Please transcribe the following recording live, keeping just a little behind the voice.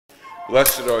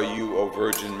Blessed are you, O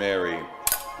Virgin Mary.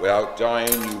 Without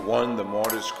dying, you won the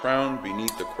martyr's crown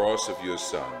beneath the cross of your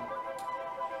Son.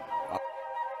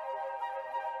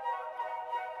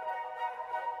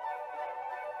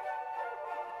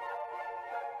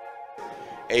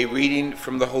 A reading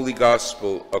from the Holy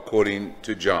Gospel according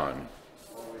to John.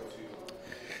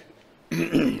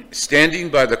 Standing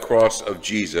by the cross of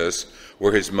Jesus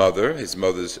were his mother, his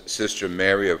mother's sister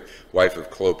Mary, wife of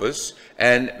Clopas,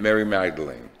 and Mary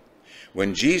Magdalene.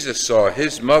 When Jesus saw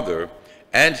his mother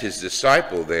and his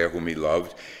disciple there whom he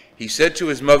loved, he said to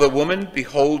his mother, "Woman,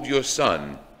 behold your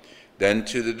son." Then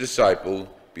to the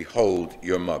disciple, "Behold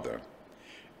your mother."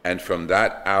 And from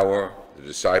that hour the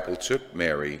disciple took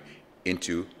Mary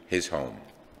into his home.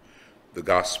 The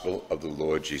Gospel of the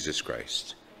Lord Jesus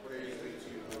Christ.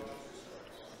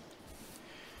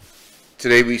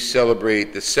 Today we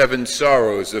celebrate the 7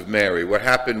 sorrows of Mary. What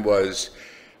happened was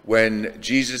when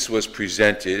Jesus was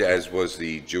presented, as was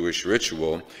the Jewish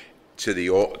ritual, to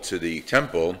the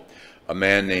temple, a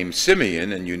man named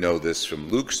Simeon, and you know this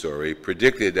from Luke's story,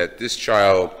 predicted that this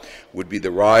child would be the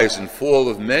rise and fall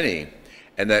of many,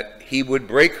 and that he would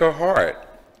break her heart.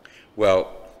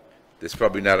 Well, there's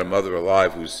probably not a mother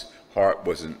alive whose heart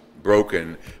wasn't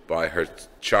broken by her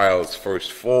child's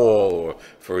first fall or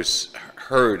first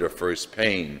hurt or first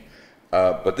pain.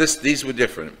 But these were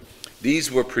different.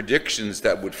 These were predictions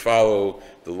that would follow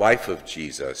the life of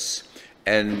Jesus.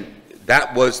 And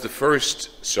that was the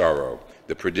first sorrow,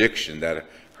 the prediction that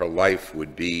her life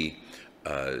would be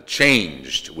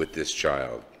changed with this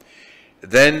child.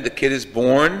 Then the kid is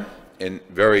born in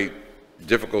very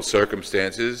difficult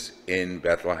circumstances in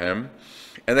Bethlehem,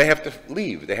 and they have to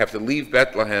leave. They have to leave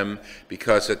Bethlehem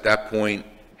because at that point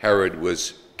Herod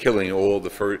was killing all the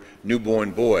first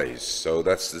newborn boys. So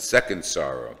that's the second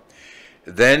sorrow.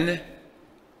 Then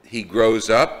he grows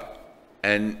up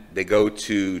and they go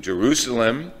to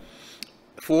Jerusalem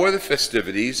for the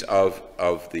festivities of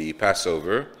the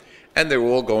Passover, and they're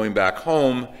all going back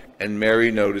home, and Mary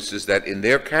notices that in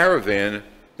their caravan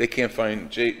they can't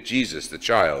find Jesus, the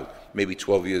child, maybe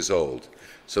 12 years old.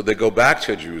 So they go back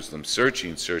to Jerusalem,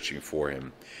 searching for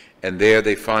him. And there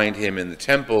they find him in the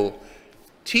temple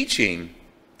teaching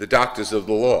the doctors of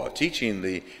the law, teaching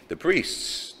the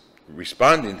priests,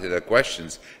 responding to their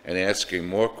questions and asking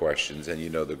more questions. And you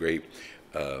know the great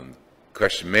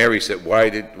question. Mary said, why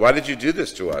did you do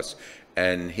this to us?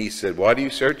 And he said, why do you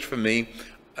search for me?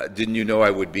 Didn't you know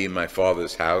I would be in my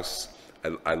Father's house?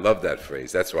 I love that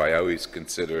phrase. That's why I always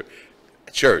consider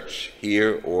church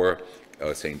here or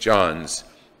St. John's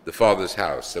the Father's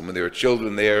house. And when there are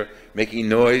children there making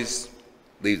noise,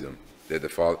 leave them.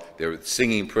 They're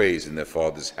singing praise in their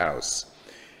Father's house.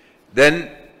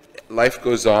 Then life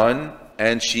goes on,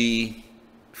 and she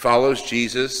follows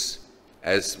Jesus,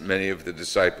 as many of the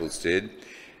disciples did.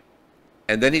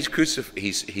 And then he's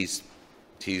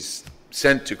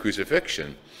sent to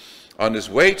crucifixion. On his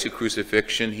way to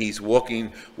crucifixion, he's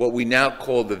walking what we now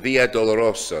call the Via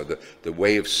Dolorosa, the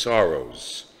way of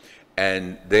sorrows.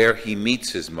 And there he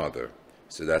meets his mother.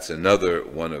 So that's another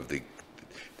one of the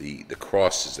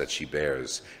crosses that she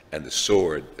bears and the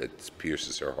sword that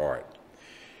pierces her heart.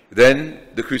 Then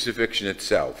the crucifixion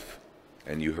itself.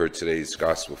 And you heard today's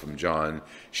gospel from John.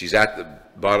 She's at the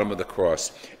bottom of the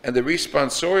cross. And the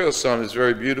responsorial psalm is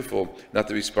very beautiful. Not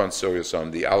the responsorial psalm,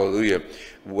 the Alleluia.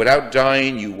 Without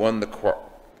dying, you won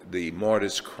the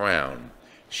martyr's crown.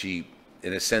 She,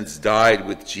 in a sense, died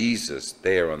with Jesus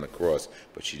there on the cross.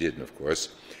 But she didn't, of course.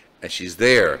 And she's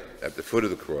there at the foot of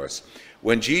the cross.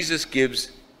 When Jesus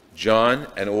gives John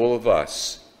and all of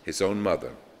us his own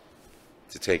mother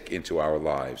to take into our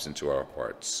lives, into our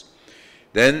hearts.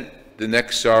 Then the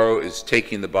next sorrow is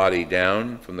taking the body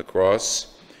down from the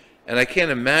cross, and I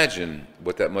can't imagine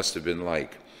what that must have been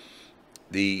like.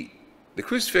 The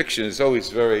crucifixion is always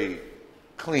very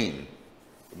clean.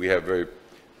 We have very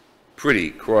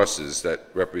pretty crosses that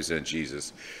represent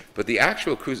Jesus, but the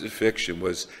actual crucifixion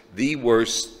was the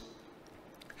worst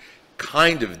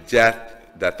kind of death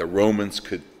that the Romans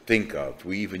could think of.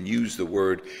 We even use the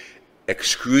word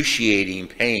excruciating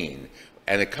pain,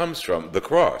 and it comes from the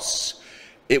cross.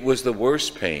 It was the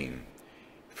worst pain.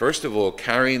 First of all,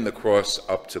 carrying the cross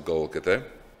up to Golgotha,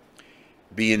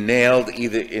 being nailed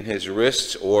either in his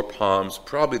wrists or palms,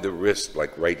 probably the wrist,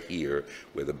 like right here,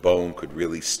 where the bone could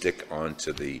really stick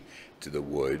onto the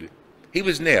wood. He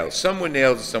was nailed. Some were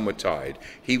nailed and some were tied.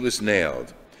 He was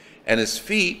nailed. And his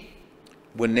feet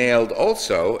were nailed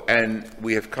also, and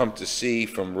we have come to see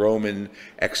from Roman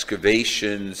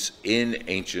excavations in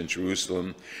ancient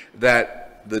Jerusalem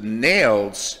that the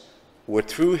nails were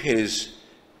through his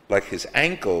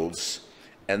ankles,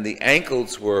 and the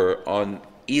ankles were on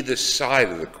either side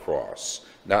of the cross. cross,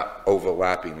 not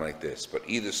overlapping like this, but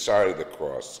either side of the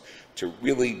cross, to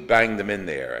really bang them in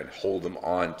there and hold them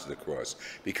on to the cross.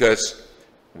 Because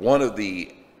one of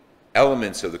the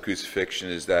elements of the crucifixion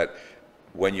is that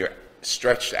when you're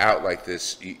stretched out like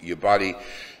this, your body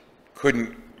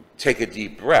couldn't take a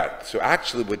deep breath. So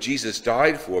actually what Jesus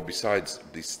died for, besides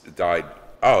his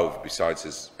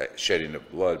shedding of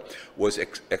blood, was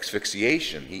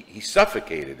asphyxiation. He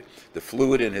suffocated. The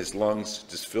fluid in his lungs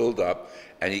just filled up,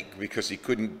 and because he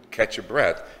couldn't catch a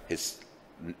breath, his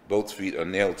both feet are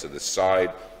nailed to the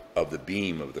side of the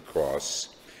beam of the cross.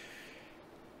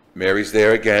 Mary's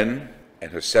there again,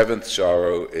 and her seventh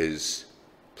sorrow is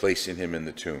placing him in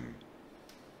the tomb.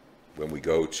 When we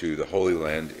go to the Holy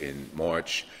Land in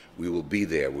March, we will be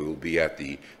there. We will be at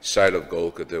the site of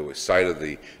Golgotha, site of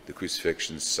the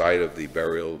crucifixion, site of the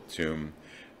burial tomb,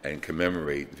 and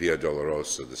commemorate Via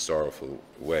Dolorosa, the sorrowful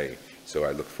way. So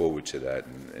I look forward to that,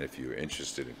 and if you're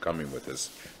interested in coming with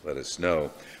us, let us know.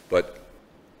 But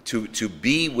to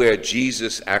be where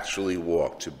Jesus actually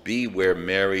walked, to be where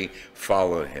Mary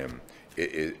followed him,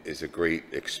 is a great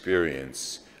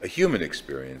experience, a human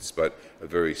experience, but a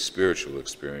very spiritual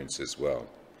experience as well.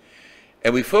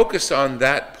 And we focus on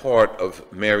that part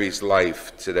of Mary's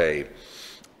life today,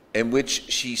 in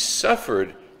which she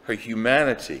suffered her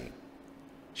humanity.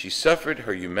 She suffered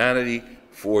her humanity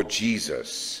for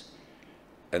Jesus.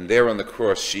 And there on the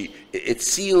cross, it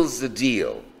seals the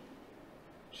deal.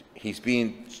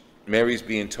 Mary's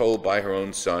being told by her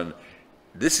own son,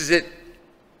 this is it.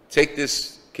 Take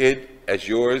this kid as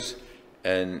yours,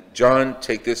 and John,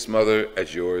 take this mother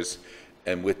as yours.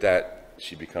 And with that,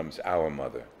 she becomes our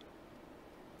mother.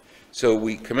 So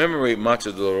we commemorate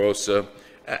Mater Dolorosa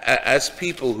as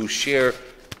people who share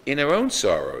in our own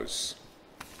sorrows.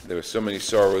 There are so many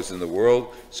sorrows in the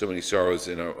world, so many sorrows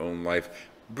in our own life.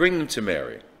 Bring them to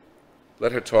Mary.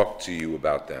 Let her talk to you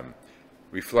about them.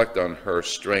 Reflect on her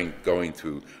strength going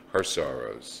through her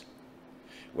sorrows.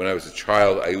 When I was a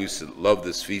child, I used to love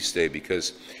this feast day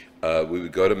because we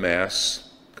would go to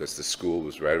Mass, because the school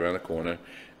was right around the corner,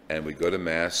 and we'd go to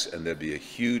Mass, and there'd be a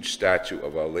huge statue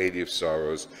of Our Lady of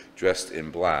Sorrows dressed in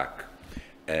black.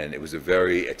 And it was a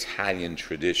very Italian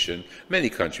tradition. Many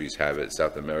countries have it,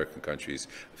 South American countries,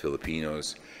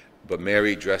 Filipinos. But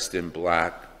Mary dressed in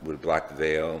black with a black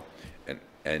veil,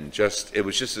 and it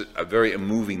was just a very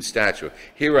moving statue.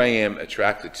 Here I am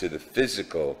attracted to the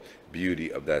physical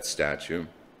beauty of that statue.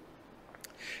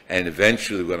 And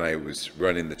eventually, when I was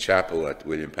running the chapel at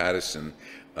William Patterson,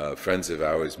 friends of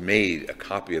ours made a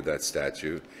copy of that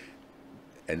statue,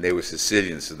 and they were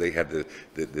Sicilians, so they had the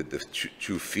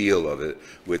true feel of it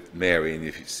with Mary, and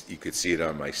you could see it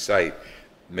on my site.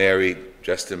 Mary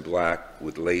dressed in black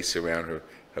with lace around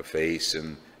her face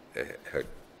and her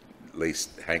lace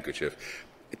handkerchief.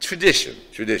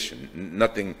 Tradition,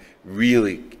 nothing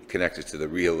really connected to the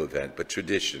real event, but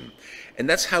tradition. And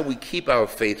that's how we keep our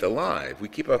faith alive. We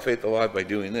keep our faith alive by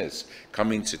doing this,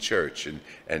 coming to church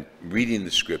and reading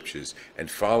the scriptures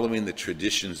and following the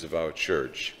traditions of our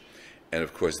church. And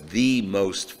of course, the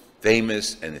most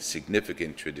famous and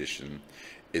significant tradition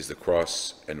is the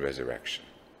cross and resurrection.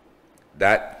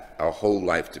 That, our whole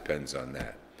life depends on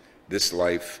that. This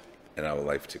life and our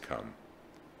life to come.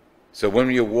 So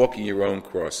when you're walking your own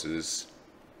crosses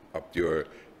up your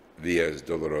Via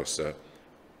Dolorosa,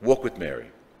 walk with Mary,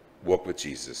 walk with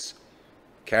Jesus.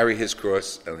 Carry his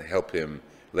cross and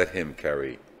let him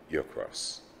carry your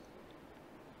cross.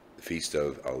 The Feast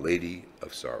of Our Lady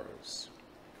of Sorrows.